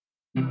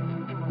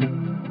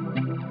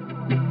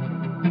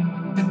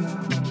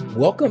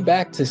Welcome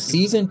back to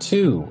Season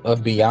 2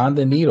 of Beyond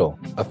the Needle,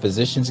 a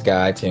physician's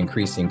guide to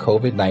increasing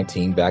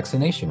COVID-19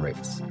 vaccination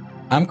rates.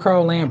 I'm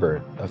Carl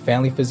Lambert, a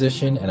family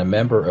physician and a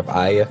member of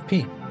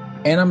IFP,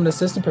 and I'm an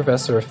assistant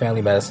professor of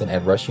family medicine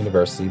at Rush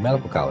University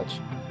Medical College.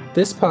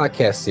 This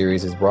podcast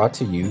series is brought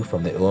to you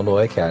from the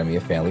Illinois Academy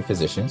of Family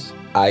Physicians,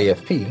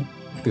 IFP,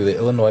 through the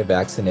Illinois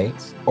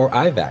Vaccinates, or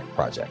IVAC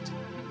project.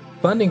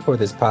 Funding for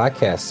this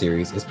podcast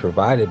series is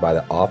provided by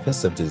the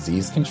Office of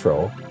Disease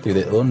Control through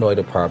the Illinois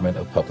Department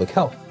of Public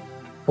Health.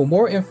 For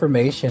more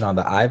information on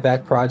the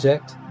IVAC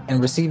project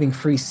and receiving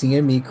free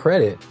CME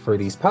credit for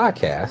these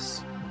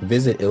podcasts,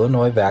 visit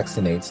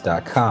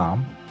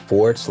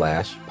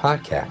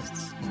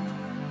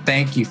illinoisvaccinates.com/podcasts.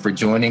 Thank you for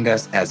joining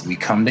us as we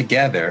come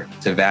together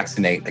to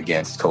vaccinate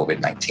against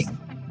COVID-19.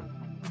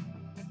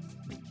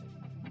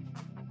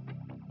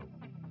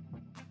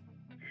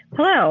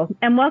 Hello,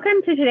 and welcome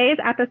to today's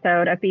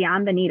episode of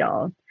Beyond the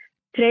Needle.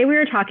 Today we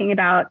are talking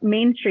about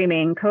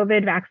mainstreaming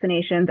COVID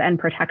vaccinations and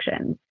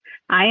protections.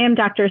 I am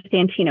Dr.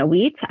 Santina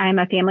Wheat. I'm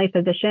a family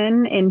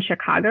physician in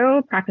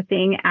Chicago,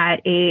 practicing at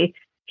a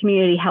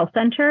community health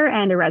center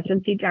and a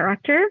residency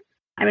director.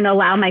 I'm going to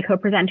allow my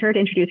co-presenter to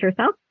introduce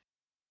herself.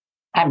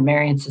 I'm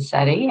Marian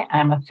Cisetti.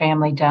 I'm a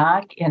family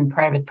doc in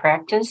private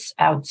practice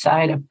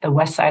outside of the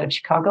west side of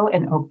Chicago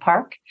in Oak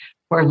Park.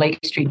 We're Lake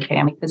Street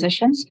family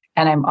physicians,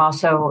 and I'm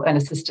also an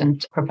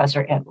assistant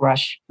professor at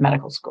Rush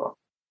Medical School.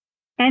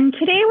 And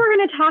today we're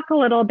going to talk a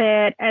little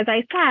bit, as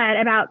I said,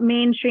 about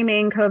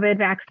mainstreaming COVID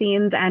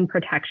vaccines and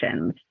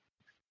protections.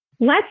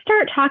 Let's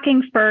start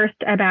talking first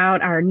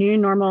about our new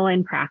normal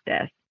in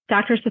practice.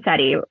 Dr.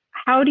 Cisetti,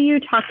 how do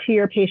you talk to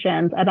your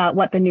patients about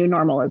what the new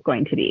normal is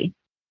going to be?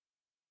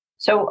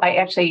 So I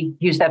actually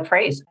use that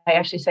phrase. I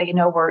actually say,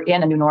 we're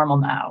in a new normal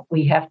now.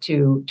 We have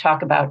to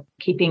talk about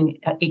keeping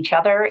each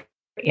other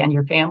and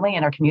your family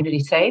and our community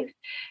safe.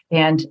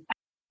 And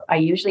I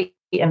usually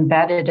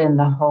embedded in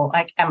the whole,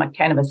 I'm a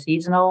kind of a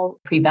seasonal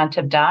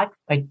preventive doc.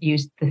 I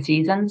use the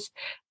seasons.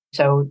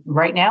 So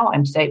right now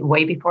I'm saying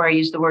way before I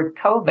use the word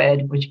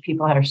COVID, which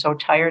people are so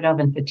tired of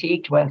and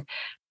fatigued with,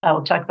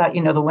 I'll talk about,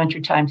 the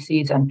wintertime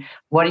season.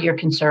 What are your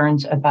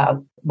concerns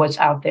about what's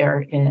out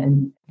there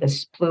in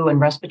this flu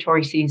and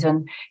respiratory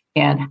season?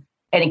 And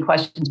any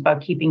questions about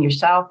keeping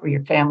yourself or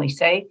your family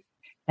safe?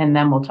 And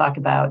then we'll talk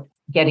about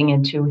getting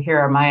into, here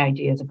are my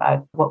ideas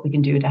about what we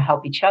can do to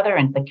help each other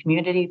and the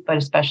community, but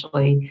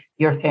especially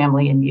your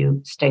family and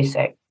you stay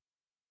safe.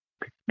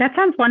 That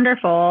sounds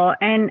wonderful.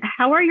 And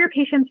how are your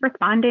patients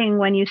responding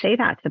when you say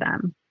that to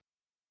them?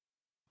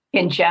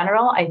 In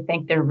general, I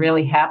think they're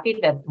really happy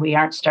that we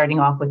aren't starting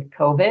off with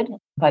COVID,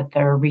 but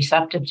they're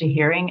receptive to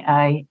hearing.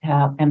 I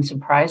am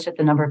surprised at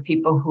the number of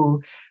people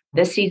who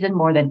this season,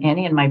 more than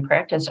any in my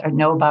practice,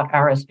 know about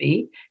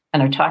RSV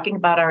and are talking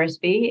about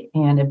RSV.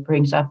 And it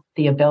brings up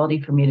the ability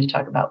for me to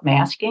talk about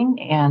masking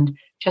and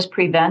just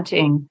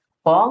preventing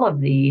all of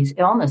these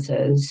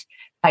illnesses.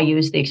 I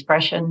use the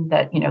expression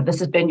that, this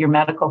has been your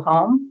medical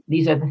home.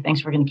 These are the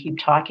things we're going to keep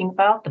talking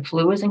about. The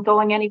flu isn't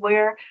going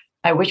anywhere.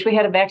 I wish we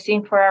had a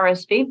vaccine for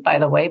RSV, by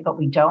the way, but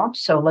we don't.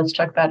 So let's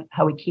talk about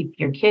how we keep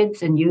your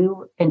kids and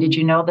you. And did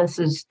you know that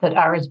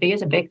RSV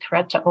is a big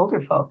threat to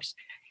older folks?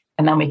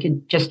 And then we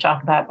could just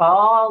talk about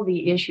all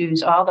the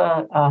issues, all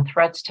the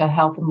threats to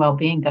health and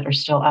well-being that are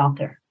still out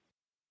there.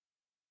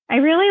 I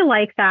really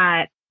like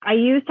that. I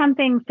use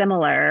something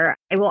similar.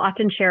 I will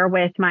often share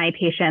with my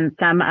patients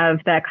some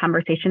of the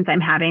conversations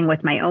I'm having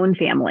with my own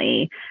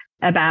family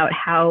about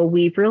how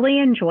we've really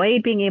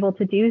enjoyed being able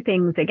to do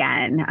things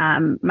again.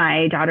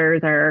 My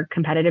daughters are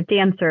competitive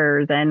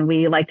dancers and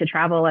we like to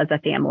travel as a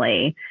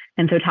family.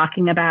 And so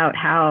talking about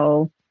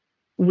how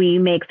we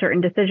make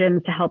certain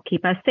decisions to help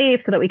keep us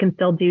safe so that we can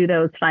still do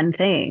those fun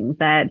things,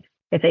 that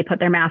if they put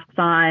their masks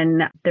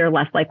on, they're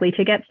less likely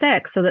to get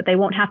sick so that they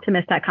won't have to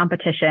miss that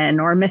competition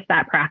or miss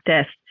that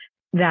practice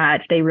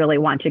that they really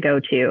want to go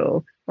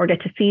to, or get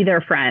to see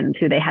their friends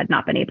who they had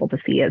not been able to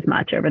see as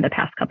much over the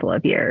past couple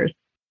of years.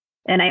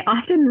 And I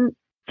often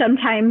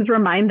sometimes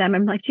remind them,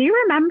 I'm like, do you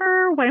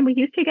remember when we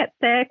used to get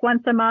sick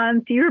once a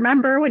month? Do you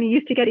remember when you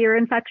used to get ear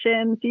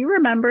infections? Do you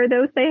remember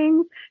those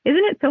things?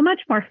 Isn't it so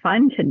much more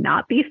fun to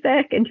not be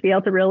sick and to be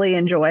able to really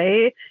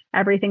enjoy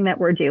everything that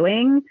we're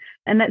doing?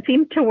 And that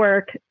seems to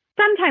work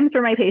sometimes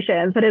for my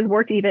patients, but has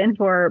worked even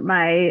for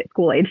my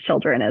school-age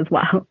children as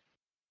well.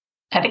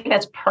 I think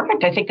that's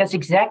perfect. I think that's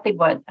exactly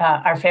what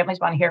our families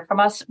want to hear from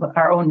us,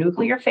 our own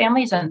nuclear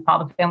families and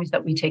all the families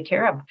that we take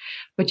care of,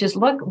 which is,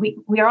 look, we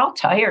are all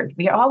tired.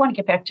 We all want to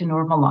get back to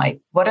normal life.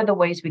 What are the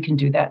ways we can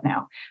do that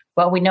now?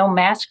 Well, we know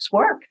masks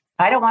work.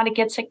 I don't want to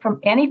get sick from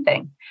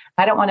anything.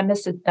 I don't want to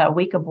miss a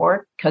week of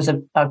work because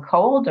of a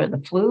cold or the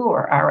flu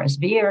or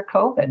RSV or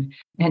COVID.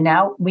 And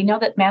now we know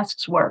that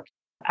masks work.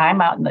 I'm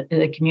out in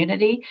the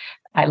community.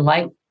 I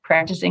like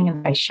practicing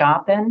and I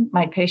shop in,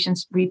 my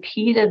patients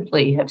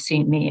repeatedly have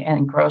seen me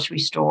in grocery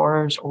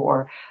stores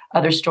or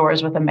other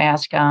stores with a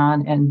mask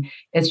on. And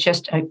it's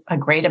just a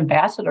great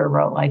ambassador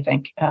role, I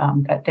think,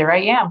 that there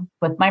I am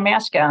with my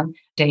mask on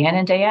day in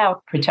and day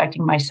out,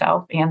 protecting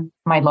myself and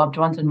my loved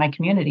ones in my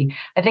community.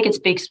 I think it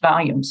speaks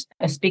volumes.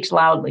 It speaks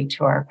loudly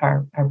to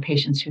our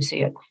patients who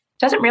see it. It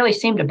doesn't really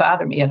seem to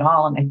bother me at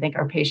all. And I think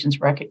our patients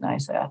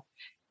recognize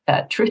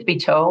that. Truth be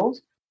told,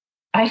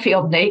 I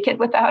feel naked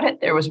without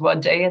it. There was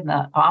one day in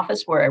the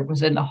office where I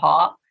was in the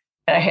hall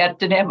and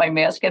didn't have my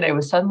mask and I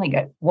was suddenly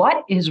like,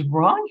 what is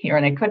wrong here?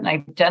 And I couldn't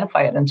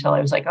identify it until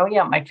I was like, oh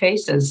yeah, my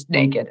face is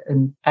naked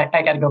and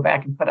I got to go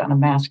back and put on a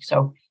mask.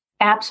 So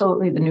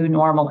absolutely the new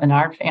normal in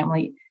our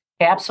family,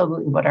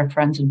 absolutely what our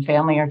friends and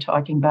family are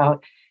talking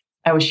about.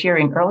 I was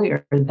sharing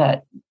earlier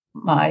that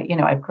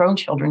I've grown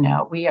children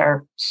now. We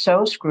are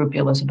so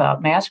scrupulous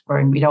about mask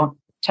wearing. We don't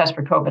test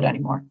for COVID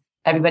anymore.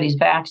 Everybody's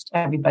vaxxed,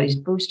 everybody's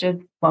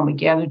boosted. When we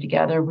gather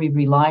together, we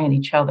rely on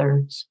each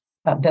other's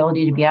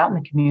ability to be out in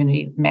the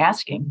community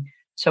masking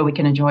so we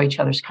can enjoy each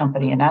other's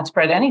company and not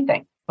spread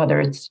anything, whether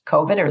it's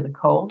COVID or the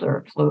cold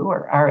or flu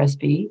or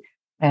RSV.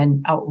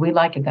 And we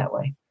like it that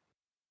way.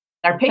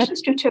 Our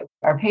patients do too.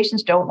 Our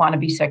patients don't want to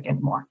be sick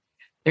anymore.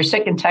 They're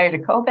sick and tired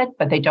of COVID,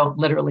 but they don't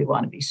literally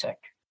want to be sick.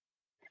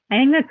 I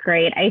think that's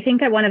great. I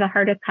think that one of the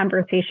hardest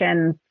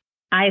conversations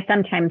I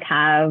sometimes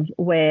have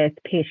with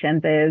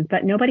patients is,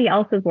 but nobody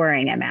else is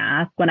wearing a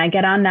mask. When I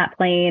get on that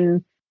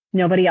plane,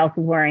 nobody else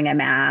is wearing a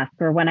mask.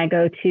 Or when I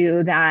go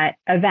to that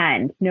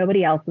event,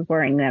 nobody else is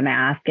wearing the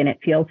mask. And it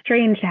feels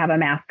strange to have a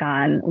mask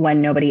on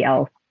when nobody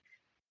else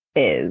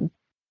is.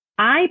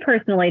 I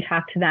personally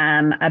talk to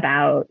them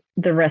about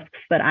the risks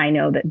that I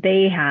know that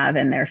they have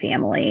in their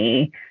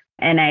family.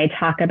 And I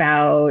talk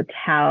about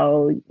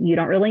how you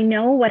don't really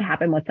know what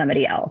happened with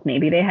somebody else.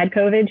 Maybe they had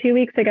COVID 2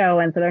 weeks ago,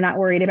 and so they're not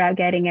worried about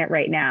getting it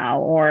right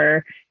now.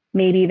 Or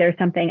maybe there's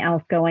something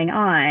else going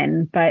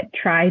on, but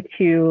try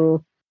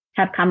to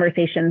have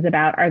conversations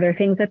about, are there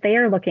things that they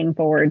are looking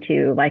forward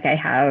to? Like I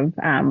have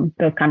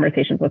those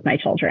conversations with my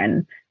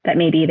children that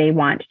maybe they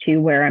want to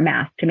wear a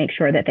mask to make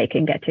sure that they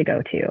can get to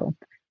go to.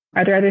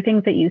 Are there other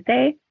things that you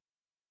say?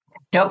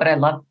 No, but I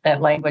love that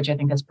language. I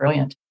think that's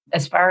brilliant.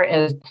 As far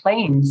as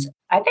planes,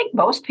 I think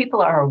most people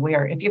are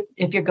aware.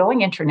 If you're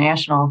going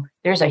international,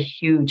 there's a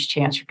huge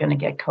chance you're going to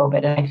get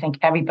COVID. And I think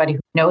everybody who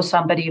knows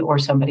somebody or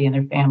somebody in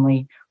their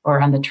family or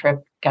on the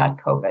trip got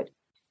COVID.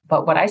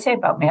 But what I say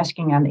about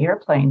masking on the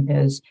airplane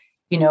is,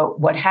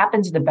 what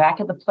happens in the back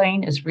of the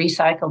plane is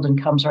recycled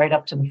and comes right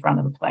up to the front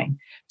of the plane.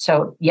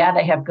 So yeah,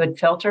 they have good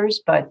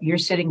filters, but you're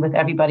sitting with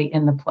everybody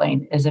in the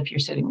plane as if you're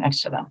sitting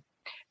next to them.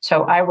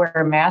 So I wear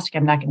a mask.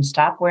 I'm not going to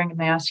stop wearing a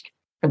mask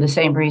for the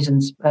same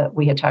reasons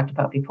we had talked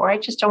about before. I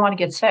just don't want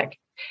to get sick.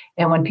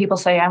 And when people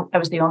say I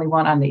was the only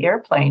one on the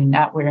airplane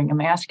not wearing a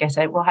mask, I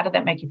say, well, how did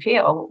that make you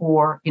feel?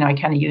 Or, I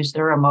kind of use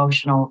their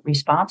emotional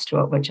response to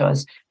it, which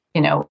was,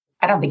 I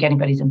don't think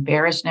anybody's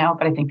embarrassed now,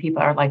 but I think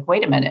people are like,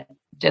 wait a minute,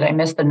 did I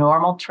miss the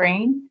normal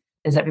train?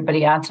 Is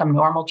everybody on some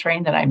normal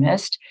train that I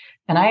missed?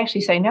 And I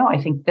actually say, no,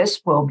 I think this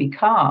will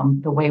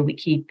become the way we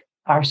keep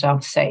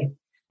ourselves safe.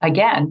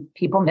 Again,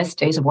 people miss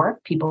days of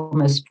work, people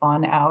miss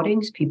fun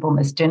outings, people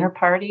miss dinner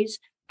parties.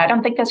 I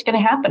don't think that's going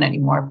to happen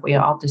anymore if we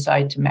all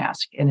decide to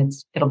mask. And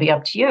it'll be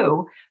up to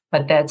you,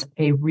 but that's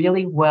a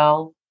really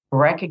well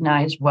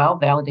recognized, well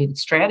validated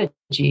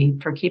strategy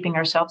for keeping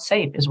ourselves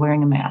safe is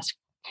wearing a mask.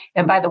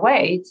 And by the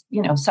way,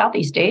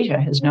 Southeast Asia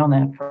has known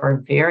that for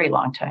a very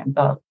long time.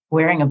 The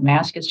wearing of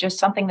mask is just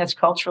something that's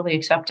culturally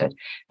accepted.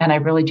 And I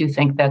really do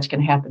think that's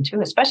going to happen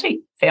too,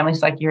 especially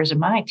families like yours and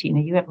mine.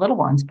 Tina, you have little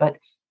ones, but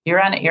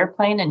you're on an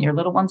airplane and your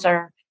little ones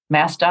are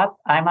masked up.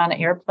 I'm on an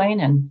airplane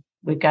and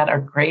we've got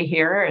our gray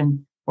hair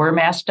and we're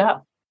masked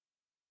up.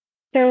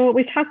 So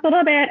we've talked a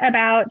little bit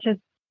about just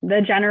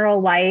the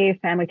general life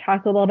and we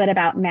talked a little bit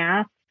about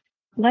masks.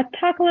 Let's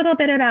talk a little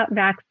bit about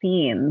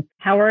vaccines.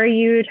 How are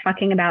you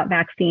talking about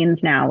vaccines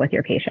now with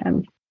your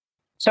patients?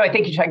 So I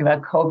think you're talking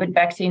about COVID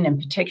vaccine in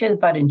particular,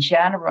 but in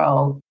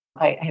general,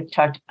 I have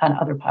talked on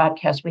other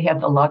podcasts, we have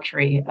the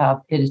luxury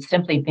of it is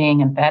simply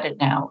being embedded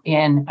now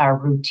in our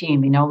routine.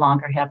 We no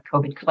longer have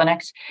COVID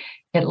clinics.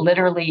 It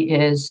literally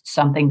is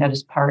something that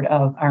is part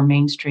of our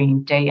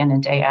mainstream day in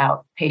and day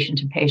out, patient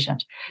to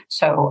patient.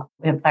 So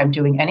if I'm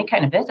doing any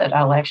kind of visit,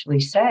 I'll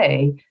actually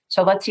say,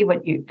 so let's see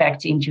what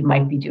vaccines you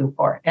might be due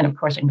for. And of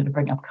course, I'm going to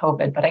bring up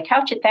COVID, but I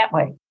couch it that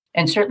way.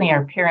 And certainly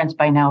our parents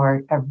by now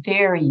are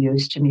very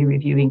used to me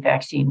reviewing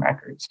vaccine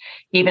records,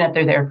 even if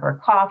they're there for a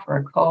cough or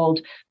a cold.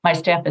 My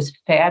staff is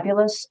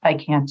fabulous. I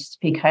can't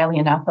speak highly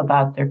enough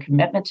about their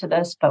commitment to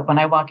this, but when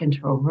I walk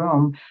into a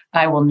room,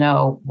 I will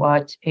know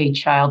what a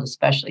child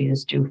especially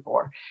is due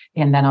for.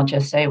 And then I'll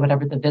just say,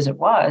 whatever the visit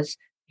was,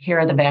 here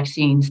are the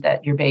vaccines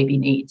that your baby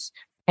needs.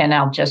 And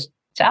I'll just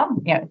tell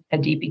them, a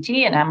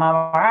DPT, an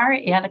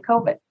MMR, and a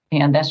COVID.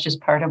 And that's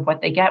just part of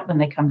what they get when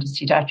they come to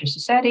see Dr.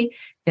 Sassetti,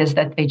 is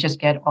that they just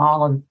get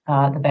all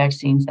of the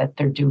vaccines that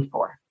they're due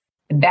for.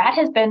 That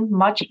has been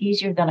much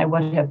easier than I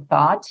would have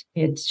thought.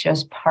 It's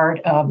just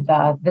part of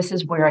this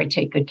is where I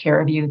take good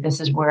care of you. This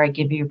is where I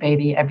give your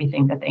baby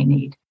everything that they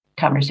need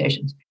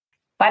conversations.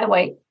 By the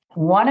way,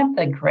 one of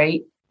the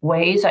great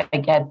ways I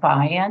get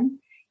buy-in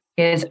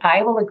is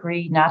I will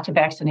agree not to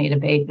vaccinate a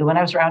baby. When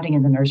I was rounding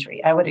in the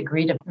nursery, I would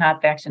agree to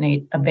not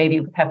vaccinate a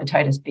baby with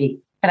hepatitis B.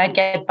 And I'd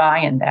get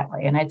buy-in that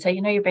way. And I'd say,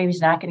 your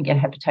baby's not going to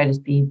get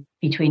hepatitis B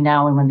between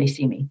now and when they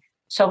see me.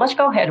 So let's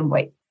go ahead and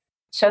wait.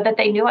 So that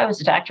they knew I was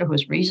a doctor who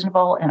was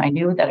reasonable, and I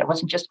knew that I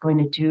wasn't just going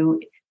to do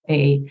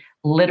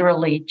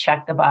literally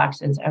check the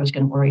boxes. I was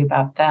going to worry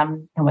about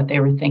them and what they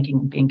were thinking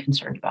and being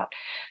concerned about.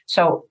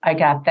 So I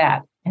got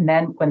that. And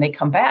then when they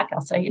come back, I'll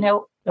say,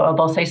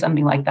 they'll say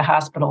something like the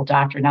hospital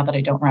doctor, now that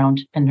I don't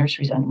round in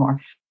nurseries anymore.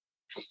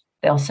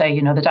 They'll say,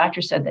 the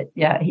doctor said that,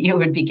 yeah, you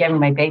would be giving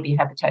my baby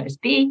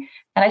hepatitis B.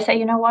 And I say,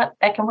 you know what,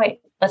 that can wait.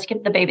 Let's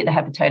give the baby the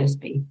hepatitis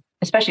B,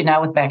 especially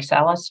now with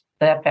Vaccellus,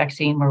 that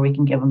vaccine where we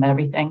can give them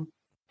everything.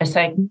 I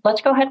say,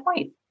 let's go ahead and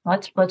wait.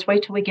 Let's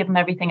wait till we give them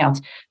everything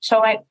else.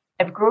 So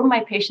I've groomed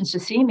my patients to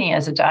see me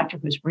as a doctor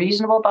who's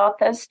reasonable about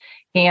this,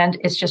 and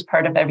it's just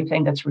part of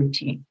everything that's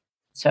routine.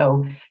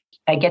 So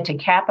I get to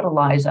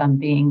capitalize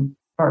on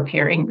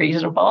appearing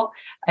reasonable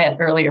at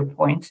earlier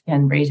points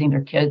and raising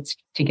their kids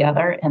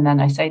together. And then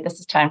I say, this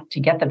is time to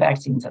get the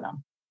vaccines in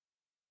them.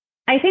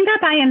 I think that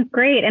buy-in's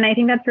great. And I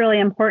think that's really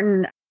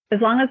important. As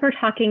long as we're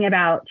talking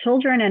about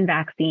children and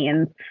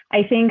vaccines,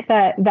 I think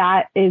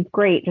that is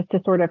great just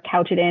to sort of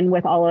couch it in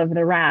with all of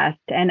the rest.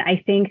 And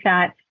I think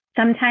that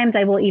sometimes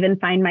I will even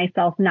find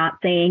myself not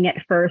saying it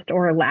first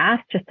or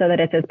last, just so that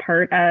it's as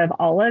part of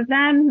all of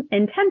them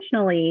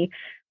intentionally,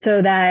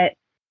 so that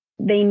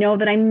they know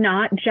that I'm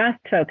not just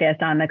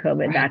focused on the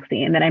COVID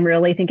vaccine, that I'm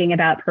really thinking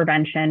about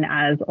prevention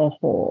as a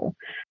whole.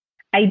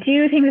 I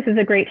do think this is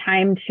a great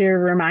time to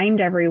remind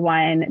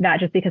everyone that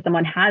just because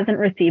someone hasn't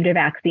received a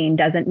vaccine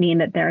doesn't mean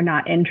that they're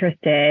not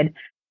interested.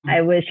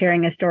 I was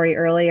sharing a story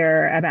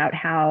earlier about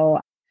how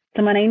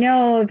someone I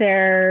know,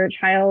 their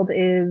child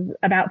is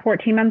about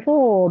 14 months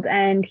old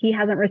and he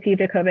hasn't received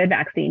a COVID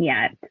vaccine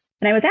yet.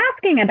 And I was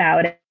asking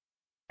about it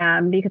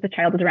because the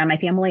child is around my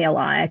family a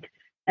lot.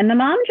 And the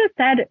mom just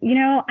said,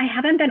 I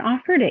haven't been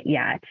offered it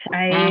yet.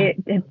 I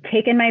have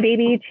taken my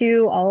baby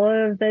to all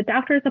of the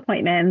doctor's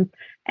appointments,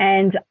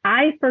 and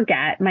I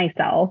forget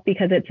myself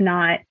because it's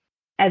not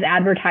as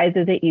advertised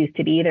as it used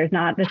to be. There's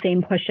not the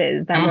same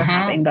pushes that were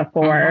happening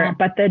before,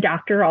 but the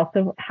doctor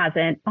also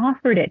hasn't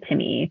offered it to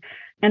me.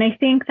 And I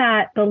think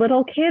that the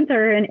little kids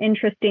are an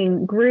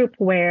interesting group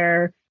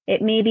where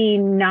it may be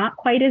not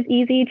quite as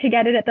easy to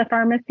get it at the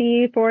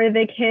pharmacy for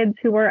the kids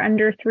who are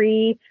under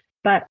 3,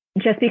 but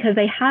just because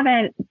they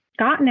haven't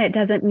gotten it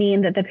doesn't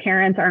mean that the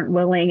parents aren't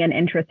willing and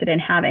interested in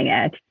having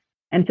it.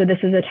 And so this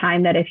is a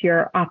time that if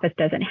your office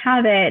doesn't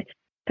have it,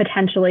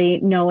 potentially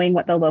knowing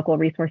what the local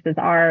resources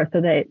are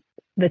so that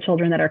the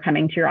children that are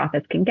coming to your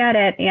office can get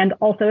it. And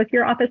also if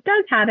your office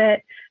does have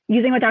it,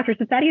 using what Dr.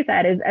 Sassetti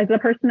said, is as the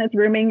person that's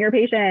rooming your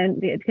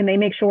patient, can they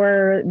make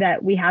sure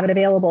that we have it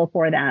available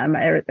for them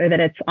or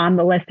that it's on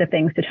the list of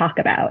things to talk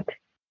about?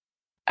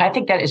 I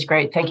think that is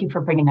great. Thank you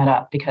for bringing that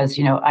up because,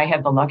 I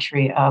have the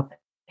luxury of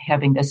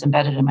having this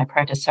embedded in my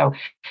practice. So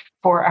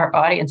for our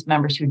audience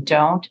members who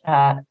don't,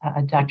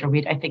 Dr.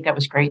 Weed, I think that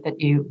was great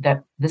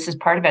that this is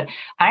part of it.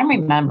 I'm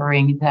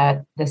remembering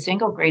that the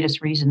single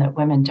greatest reason that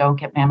women don't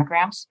get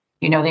mammograms,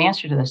 the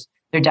answer to this,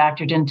 their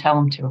doctor didn't tell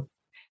them to.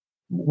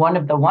 One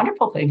of the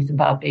wonderful things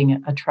about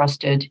being a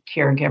trusted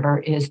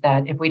caregiver is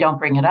that if we don't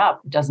bring it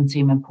up, it doesn't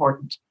seem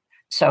important.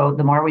 So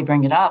the more we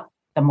bring it up,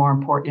 the more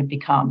important it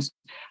becomes.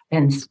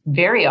 And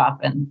very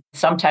often,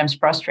 sometimes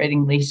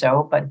frustratingly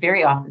so, but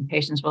very often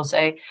patients will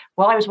say,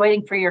 well, I was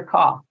waiting for your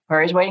call, or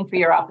I was waiting for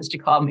your office to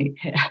call me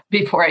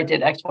before I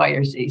did X, Y,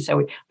 or Z.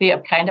 So we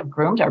have kind of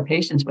groomed our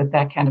patients with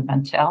that kind of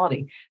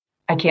mentality.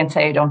 I can't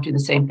say I don't do the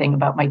same thing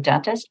about my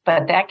dentist,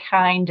 but that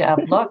kind of,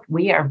 look,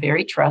 we are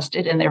very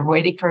trusted and they're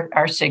waiting for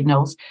our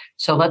signals.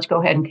 So let's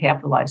go ahead and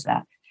capitalize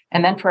that.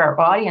 And then for our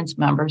audience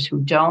members who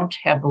don't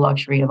have the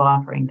luxury of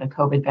offering the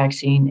COVID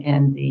vaccine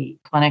in the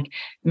clinic,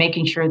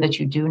 making sure that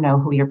you do know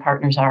who your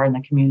partners are in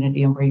the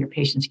community and where your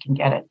patients can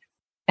get it.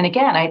 And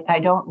again, I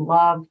don't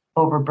love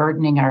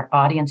overburdening our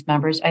audience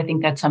members. I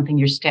think that's something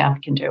your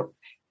staff can do.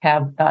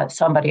 Have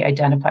somebody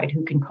identified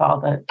who can call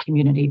the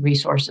community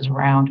resources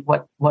around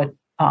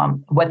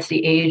what's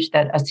the age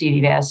that a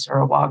CVS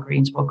or a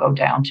Walgreens will go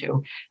down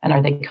to, and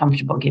are they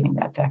comfortable giving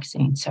that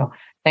vaccine? So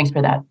thanks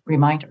for that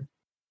reminder.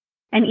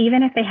 And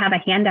even if they have a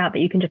handout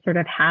that you can just sort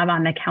of have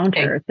on the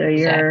counter so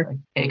your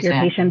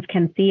patients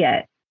can see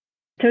it.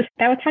 So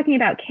I was talking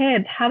about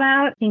kids. How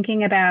about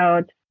thinking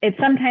about, it's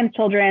sometimes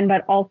children,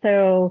 but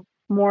also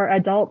more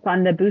adults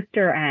on the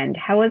booster end?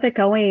 How is it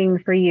going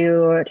for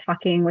you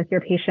talking with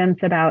your patients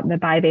about the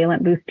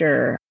bivalent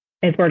booster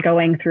as we're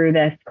going through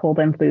this cold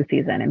and flu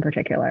season in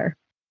particular?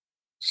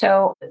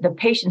 So the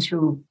patients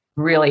who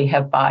really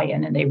have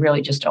buy-in and they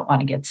really just don't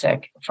want to get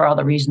sick for all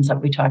the reasons that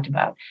we talked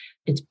about,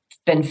 it's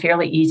been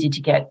fairly easy to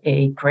get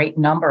a great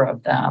number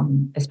of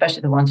them,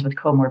 especially the ones with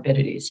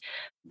comorbidities.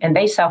 And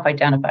they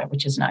self-identify,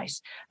 which is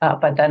nice.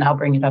 But then I'll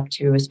bring it up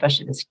to,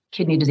 especially this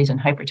kidney disease and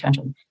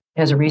hypertension,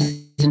 as a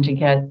reason to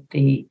get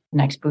the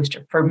next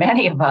booster. For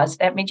many of us,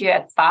 that means you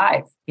had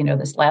 5.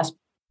 This last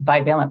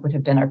bivalent would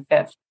have been our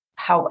 5th.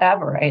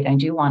 However, I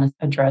do want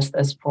to address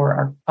this for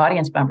our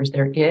audience members.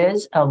 There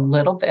is a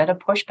little bit of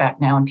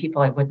pushback now, and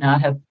people I would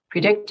not have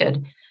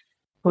predicted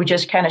who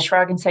just kind of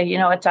shrug and say, you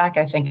know what, doc,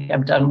 I think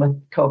I'm done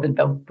with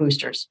COVID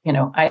boosters.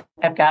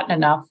 I've gotten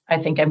enough. I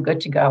think I'm good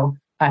to go.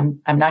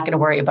 I'm not going to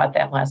worry about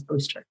that last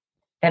booster.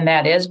 And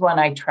that is when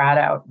I trot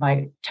out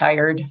my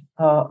tired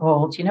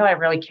old, I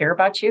really care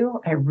about you.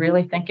 I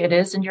really think it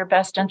is in your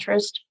best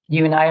interest.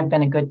 You and I have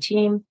been a good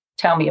team.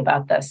 Tell me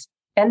about this.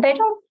 And they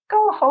don't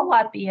go a whole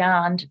lot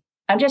beyond,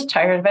 I'm just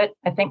tired of it.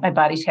 I think my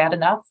body's had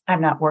enough.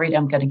 I'm not worried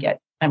I'm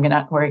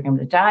not worried I'm going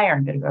to die or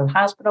I'm going to go to the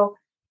hospital.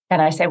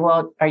 And I say,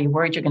 well, are you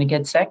worried you're going to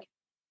get sick?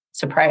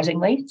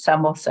 Surprisingly,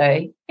 some will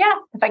say, yeah,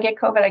 if I get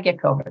COVID, I get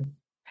COVID.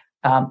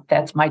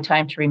 That's my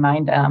time to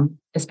remind them,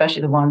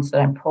 especially the ones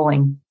that I'm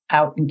pulling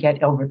out and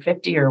get over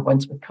 50 or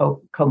ones with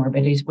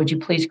comorbidities. Would you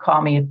please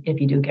call me if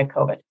you do get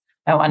COVID?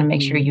 I want to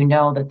make sure you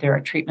know that there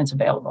are treatments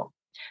available.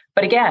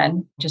 But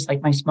again, just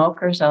like my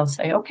smokers, I'll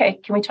say, okay,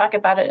 can we talk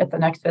about it at the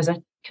next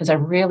visit? Because I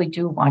really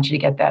do want you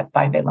to get that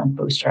bivalent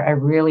booster. I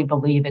really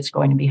believe it's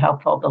going to be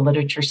helpful. The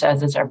literature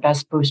says it's our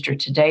best booster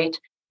to date.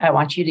 I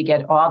want you to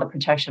get all the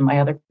protection my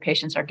other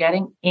patients are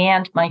getting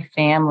and my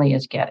family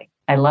is getting.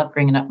 I love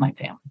bringing up my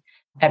family.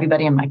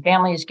 Everybody in my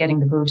family is getting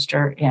the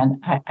booster,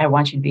 and I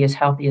want you to be as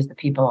healthy as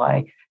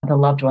the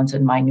loved ones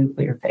in my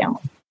nuclear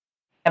family.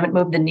 I haven't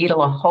moved the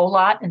needle a whole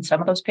lot in some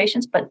of those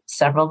patients, but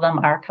several of them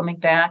are coming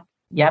back.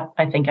 Yep,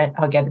 I think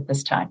I'll get it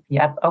this time.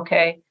 Yep,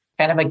 okay.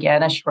 Kind of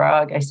again, a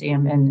shrug. I see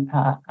them in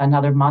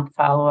another month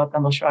follow-up,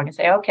 and they'll shrug and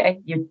say, okay,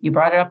 you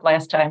brought it up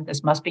last time.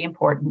 This must be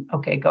important.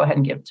 Okay, go ahead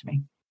and give it to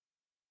me.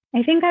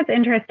 I think that's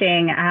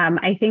interesting.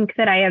 I think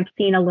that I have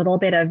seen a little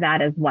bit of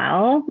that as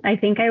well. I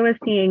think I was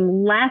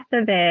seeing less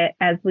of it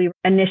as we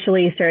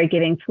initially started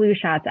giving flu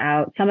shots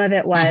out. Some of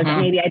it was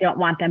maybe I don't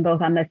want them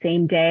both on the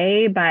same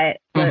day, but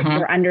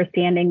we're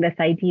understanding this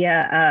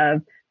idea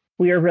of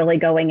we are really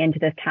going into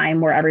this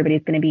time where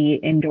everybody's going to be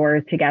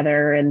indoors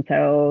together. And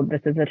so this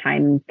is the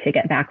time to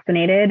get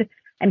vaccinated.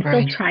 I'm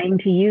still trying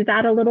to use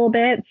that a little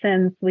bit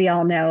since we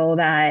all know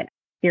that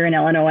here in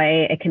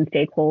Illinois, it can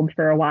stay cold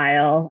for a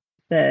while.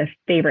 The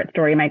favorite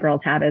story my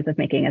girls have is of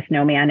making a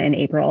snowman in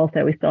April.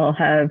 So we still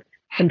have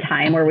some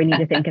time where we need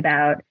to think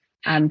about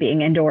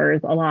being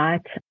indoors a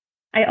lot.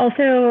 I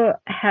also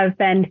have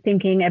been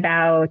thinking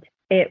about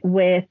it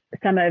with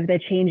some of the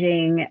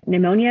changing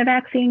pneumonia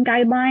vaccine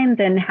guidelines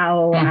and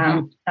how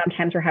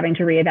sometimes we're having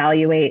to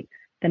reevaluate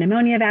the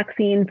pneumonia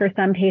vaccine for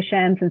some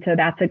patients. And so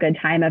that's a good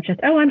time of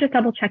just, I'm just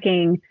double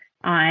checking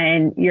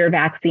on your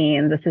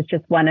vaccine. This is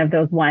just one of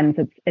those ones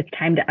it's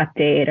time to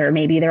update, or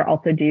maybe they're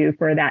also due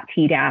for that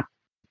Tdap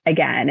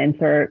again. And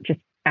so just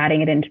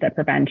adding it into the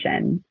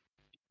prevention.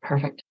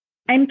 Perfect.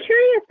 I'm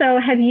curious though,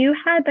 have you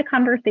had the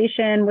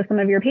conversation with some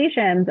of your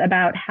patients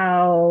about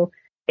how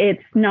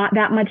it's not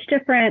that much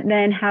different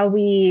than how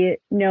we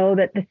know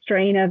that the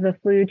strain of the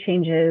flu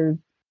changes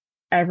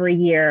every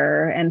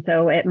year? And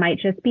so it might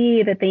just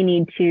be that they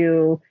need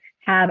to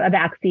have a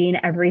vaccine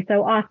every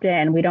so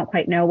often. We don't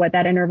quite know what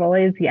that interval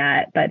is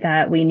yet, but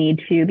that we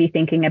need to be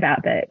thinking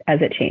about that as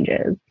it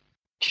changes.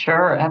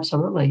 Sure,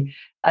 absolutely.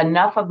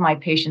 Enough of my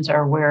patients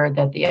are aware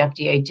that the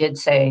FDA did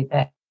say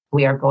that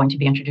we are going to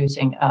be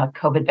introducing a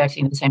COVID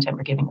vaccine at the same time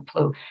we're giving the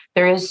flu.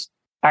 There is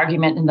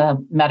argument in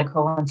the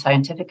medical and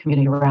scientific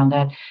community around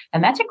that.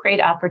 And that's a great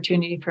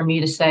opportunity for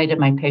me to say to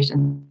my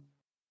patients,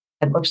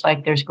 it looks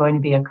like there's going to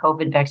be a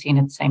COVID vaccine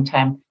at the same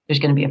time there's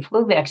going to be a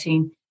flu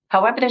vaccine.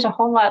 However, there's a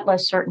whole lot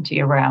less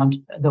certainty around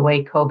the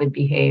way COVID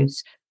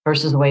behaves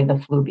versus the way the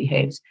flu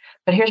behaves.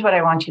 But here's what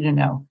I want you to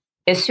know.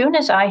 As soon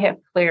as I have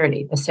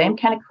clarity, the same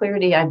kind of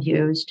clarity I've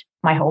used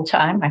my whole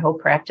time, my whole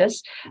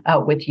practice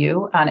with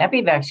you on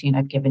every vaccine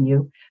I've given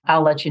you,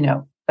 I'll let you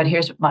know. But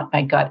here's what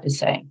my gut is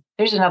saying.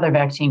 There's another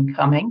vaccine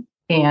coming,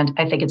 and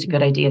I think it's a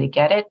good idea to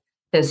get it.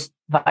 This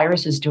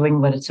virus is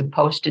doing what it's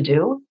supposed to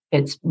do.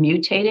 It's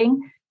mutating.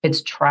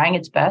 It's trying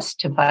its best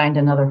to find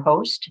another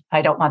host.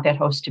 I don't want that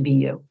host to be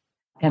you.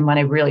 And when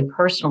I really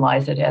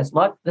personalize it as,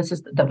 look,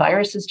 the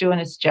virus is doing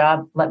its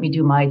job. Let me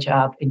do my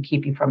job and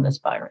keep you from this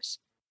virus.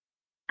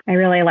 I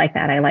really like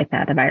that. I like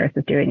that. The virus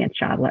is doing its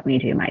job. Let me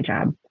do my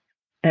job.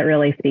 It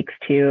really speaks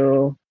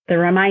to the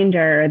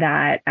reminder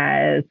that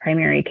as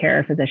primary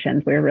care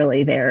physicians, we're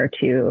really there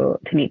to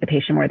meet the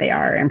patient where they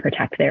are and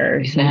protect their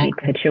unique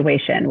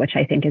situation, which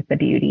I think is the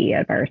beauty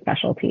of our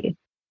specialty.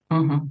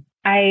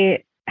 I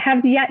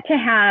have yet to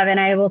have,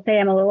 and I will say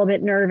I'm a little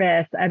bit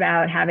nervous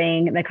about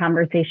having the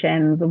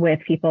conversations with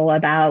people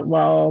about,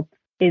 well,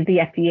 is the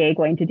FDA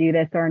going to do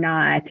this or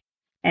not?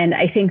 And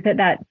I think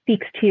that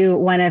speaks to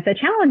one of the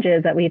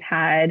challenges that we've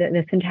had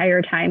this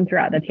entire time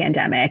throughout the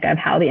pandemic of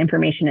how the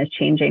information is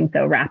changing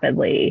so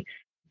rapidly.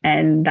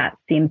 And that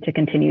seems to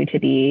continue to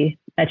be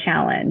a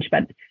challenge.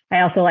 But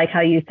I also like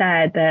how you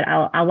said that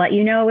I'll let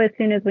you know as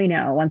soon as we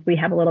know. Once we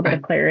have a little bit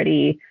of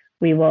clarity,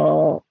 we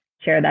will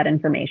share that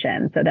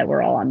information so that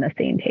we're all on the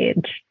same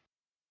page.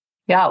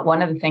 Yeah,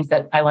 one of the things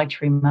that I like to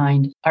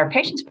remind our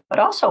patients, but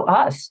also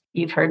us,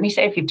 you've heard me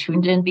say, if you've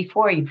tuned in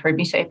before, you've heard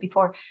me say it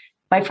before,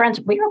 my friends,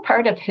 we are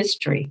part of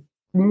history.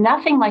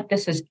 Nothing like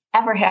this has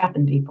ever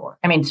happened before.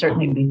 I mean,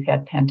 certainly we've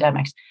had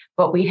pandemics,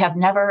 but we have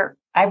never,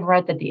 I've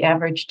read that the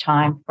average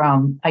time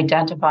from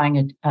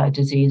identifying a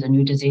disease, a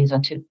new disease,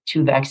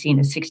 to vaccine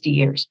is 60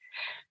 years.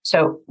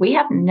 So we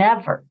have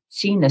never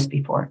seen this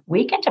before.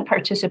 We get to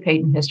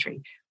participate in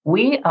history.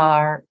 We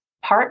are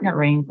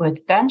partnering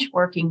with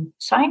bench-working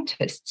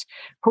scientists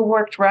who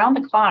worked round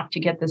the clock to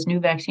get this new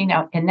vaccine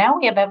out. And now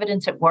we have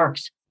evidence it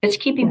works. It's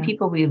keeping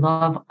people we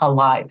love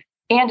alive,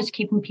 and it's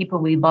keeping people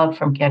we love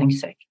from getting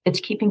sick. It's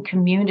keeping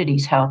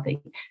communities healthy.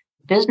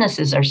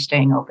 Businesses are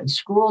staying open.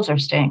 Schools are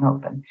staying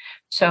open.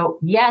 So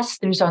yes,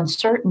 there's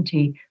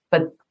uncertainty,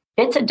 but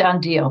it's a done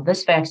deal.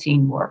 This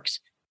vaccine works.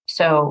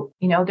 So,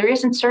 there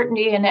isn't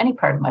certainty in any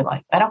part of my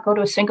life. I don't go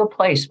to a single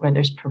place where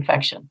there's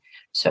perfection.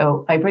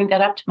 So I bring that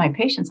up to my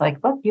patients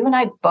like, look, you and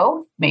I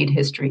both made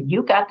history.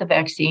 You got the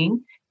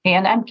vaccine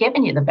and I'm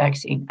giving you the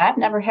vaccine. I've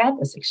never had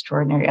this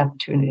extraordinary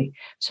opportunity.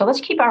 So let's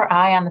keep our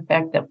eye on the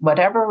fact that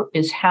whatever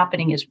is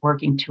happening is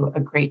working to a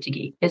great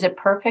degree. Is it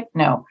perfect?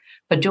 No.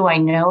 But do I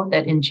know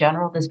that in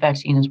general, this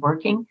vaccine is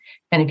working?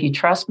 And if you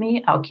trust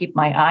me, I'll keep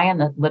my eye on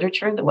the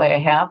literature the way I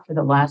have for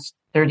the last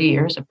 30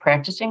 years of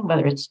practicing,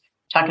 whether it's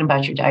talking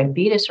about your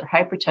diabetes or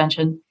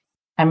hypertension.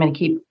 I'm going to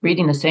keep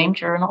reading the same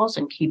journals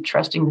and keep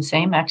trusting the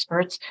same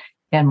experts.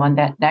 And when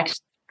that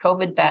next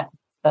COVID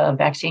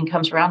vaccine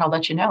comes around, I'll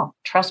let you know.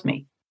 Trust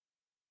me.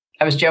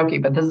 I was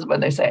joking, but this is what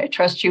they say. I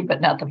trust you,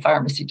 but not the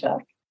pharmacy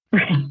doc.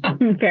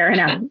 Fair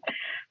enough.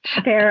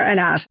 Fair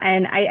enough.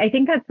 And I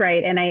think that's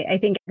right. And I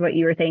think what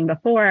you were saying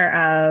before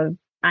of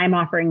I'm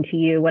offering to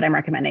you what I'm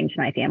recommending to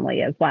my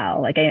family as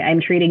well. Like I'm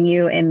treating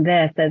you in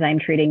this as I'm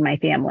treating my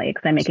family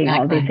because I'm making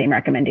all of these same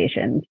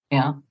recommendations.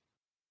 Yeah.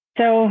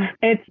 So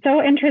it's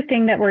so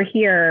interesting that we're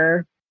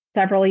here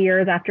several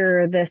years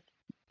after this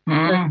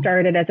first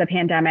started as a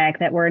pandemic,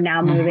 that we're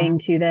now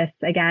moving to this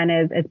again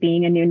as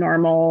being a new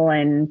normal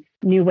and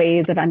new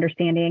ways of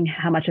understanding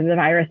how much of the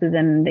virus is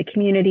in the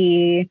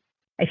community.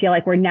 I feel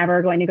like we're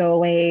never going to go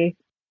away,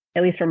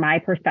 at least from my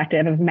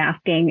perspective, of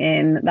masking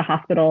in the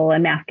hospital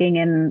and masking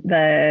in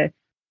the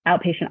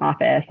outpatient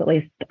office. At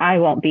least I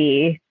won't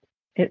be.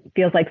 It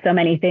feels like so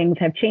many things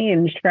have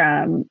changed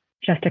from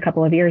just a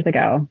couple of years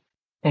ago.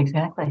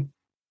 Exactly.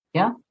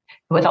 Yeah.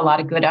 With a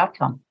lot of good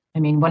outcome. I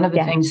mean, one of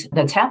the things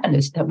that's happened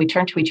is that we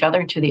turn to each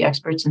other, to the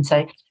experts, and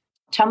say,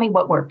 tell me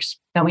what works.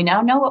 And we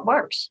now know what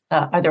works.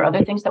 Are there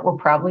other things that will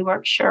probably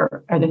work?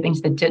 Sure. Are there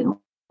things that didn't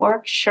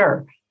work?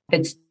 Sure.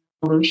 It's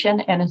solution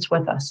and it's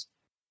with us.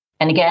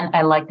 And again,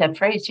 I like that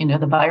phrase,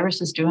 the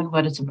virus is doing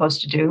what it's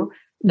supposed to do.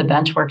 The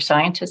benchwork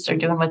scientists are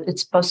doing what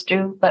it's supposed to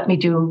do. Let me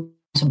do what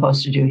I'm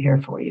supposed to do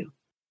here for you.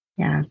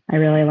 Yeah, I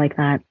really like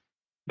that.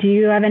 Do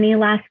you have any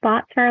last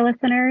thoughts for our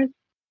listeners?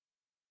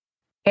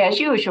 As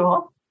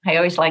usual, I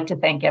always like to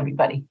thank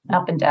everybody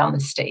up and down the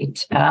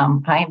state.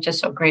 I am just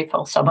so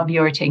grateful. Some of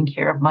you are taking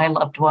care of my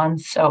loved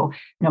ones. So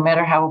no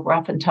matter how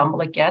rough and tumble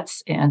it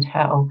gets and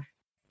how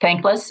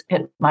thankless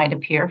it might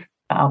appear,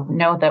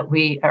 know that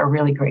we are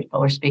really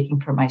grateful. We're speaking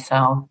for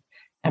myself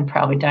and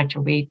probably Dr.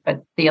 Wheat,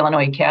 but the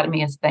Illinois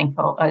Academy is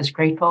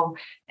grateful.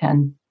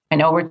 And I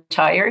know we're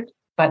tired,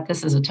 but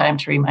this is a time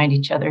to remind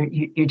each other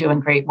you're doing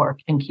great work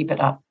and keep it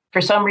up.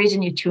 For some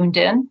reason, you tuned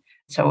in.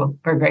 So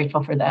we're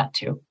grateful for that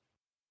too.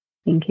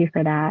 Thank you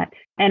for that.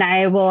 And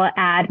I will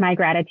add my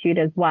gratitude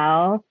as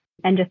well.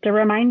 And just a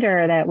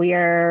reminder that we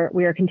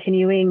are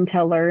continuing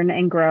to learn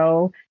and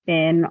grow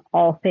in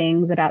all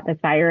things about this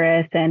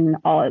virus, and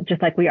all,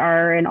 just like we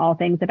are in all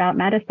things about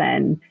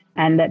medicine.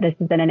 And that this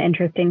has been an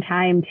interesting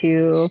time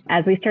to,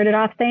 as we started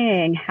off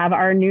saying, have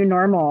our new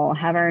normal,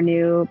 have our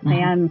new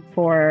plans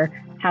for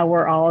how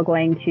we're all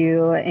going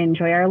to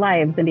enjoy our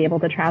lives and be able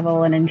to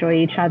travel and enjoy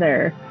each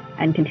other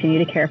and continue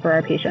to care for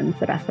our patients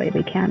the best way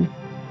we can.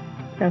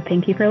 So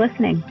thank you for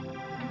listening.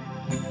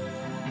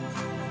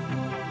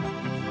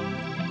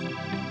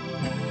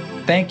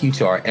 Thank you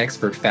to our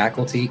expert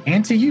faculty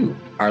and to you,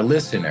 our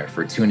listener,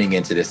 for tuning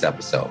into this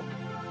episode.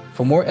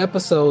 For more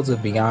episodes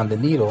of Beyond the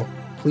Needle,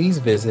 please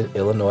visit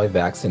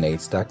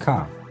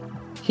IllinoisVaccinates.com.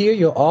 Here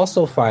you'll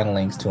also find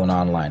links to an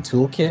online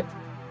toolkit,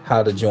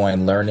 how to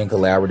join learning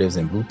collaboratives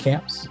and boot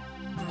camps,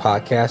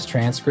 podcast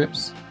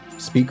transcripts,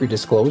 speaker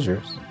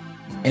disclosures,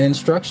 and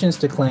instructions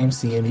to claim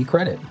CME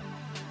credit.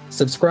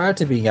 Subscribe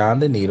to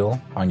Beyond the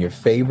Needle on your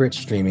favorite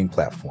streaming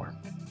platform.